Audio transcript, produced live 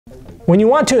When you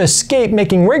want to escape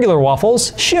making regular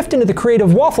waffles, shift into the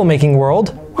creative waffle making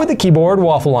world with the Keyboard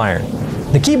Waffle Iron.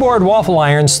 The Keyboard Waffle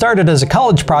Iron started as a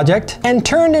college project and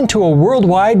turned into a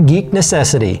worldwide geek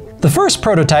necessity. The first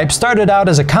prototype started out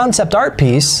as a concept art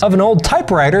piece of an old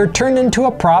typewriter turned into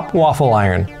a prop waffle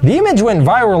iron. The image went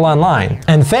viral online,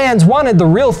 and fans wanted the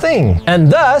real thing, and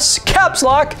thus, caps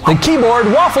lock, the Keyboard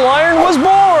Waffle Iron was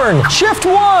born! Shift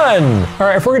 1!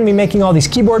 Alright, if we're gonna be making all these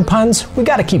keyboard puns, we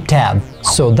gotta keep tab.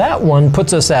 So that one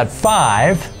puts us at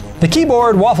 5. The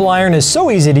Keyboard Waffle Iron is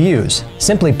so easy to use.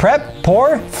 Simply prep,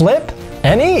 pour, flip,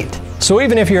 and eat. So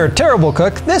even if you're a terrible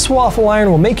cook, this waffle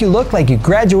iron will make you look like you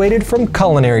graduated from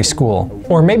culinary school,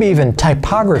 or maybe even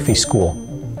typography school.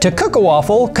 To cook a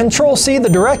waffle, Control-C the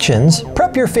directions,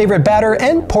 prep your favorite batter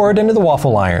and pour it into the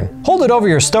waffle iron. Hold it over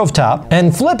your stovetop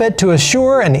and flip it to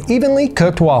assure an evenly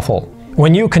cooked waffle.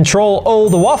 When you Control-O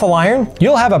the waffle iron,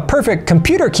 you'll have a perfect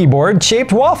computer keyboard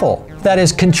shaped waffle. That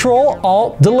is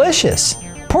Control-Alt-Delicious.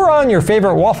 Pour on your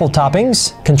favorite waffle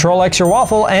toppings, Control-X your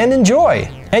waffle, and enjoy.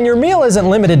 And your meal isn't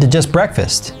limited to just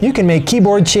breakfast. You can make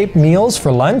keyboard-shaped meals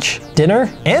for lunch, dinner,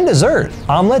 and dessert.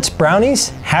 Omelets, brownies,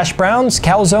 hash browns,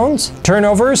 calzones,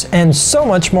 turnovers, and so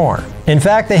much more. In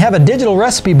fact, they have a digital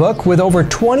recipe book with over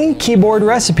 20 keyboard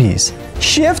recipes.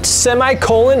 Shift::O!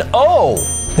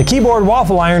 The Keyboard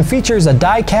Waffle Iron features a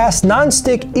die-cast,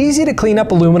 non-stick,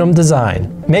 easy-to-clean-up aluminum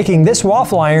design, making this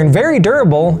waffle iron very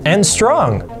durable and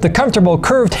strong. The comfortable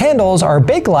curved handles are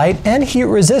bake-light and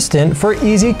heat-resistant for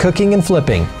easy cooking and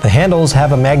flipping. The handles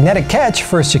have a magnetic catch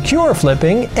for secure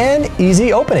flipping and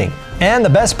easy opening. And the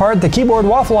best part, the Keyboard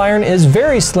Waffle Iron is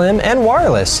very slim and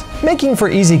wireless, making for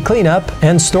easy cleanup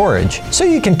and storage. So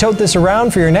you can tote this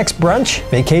around for your next brunch,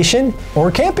 vacation,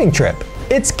 or camping trip.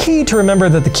 It's key to remember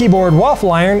that the Keyboard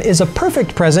Waffle Iron is a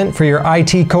perfect present for your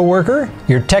IT coworker,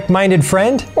 your tech-minded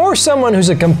friend, or someone who's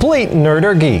a complete nerd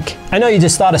or geek. I know you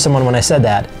just thought of someone when I said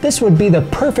that. This would be the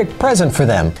perfect present for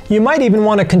them. You might even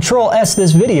want to Control-S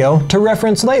this video to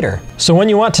reference later. So when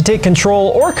you want to take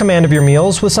control or command of your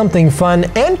meals with something fun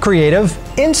and creative,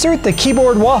 insert the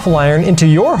Keyboard Waffle Iron into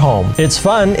your home. It's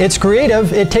fun, it's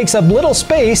creative, it takes up little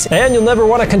space, and you'll never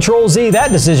want to Control-Z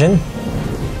that decision.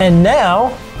 And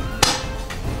now,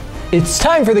 it's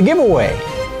time for the giveaway.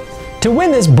 To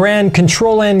win this brand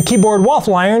Control-N Keyboard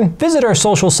Waffle Iron, visit our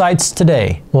social sites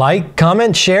today. Like,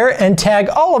 comment, share, and tag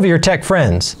all of your tech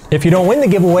friends. If you don't win the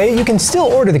giveaway, you can still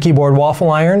order the Keyboard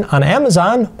Waffle Iron on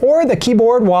Amazon or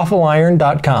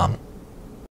thekeyboardwaffleiron.com.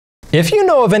 If you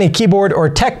know of any keyboard or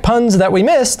tech puns that we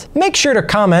missed, make sure to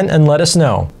comment and let us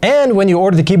know. And when you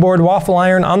order the Keyboard Waffle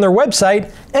Iron on their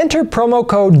website, enter promo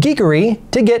code Geekery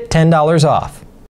to get $10 off.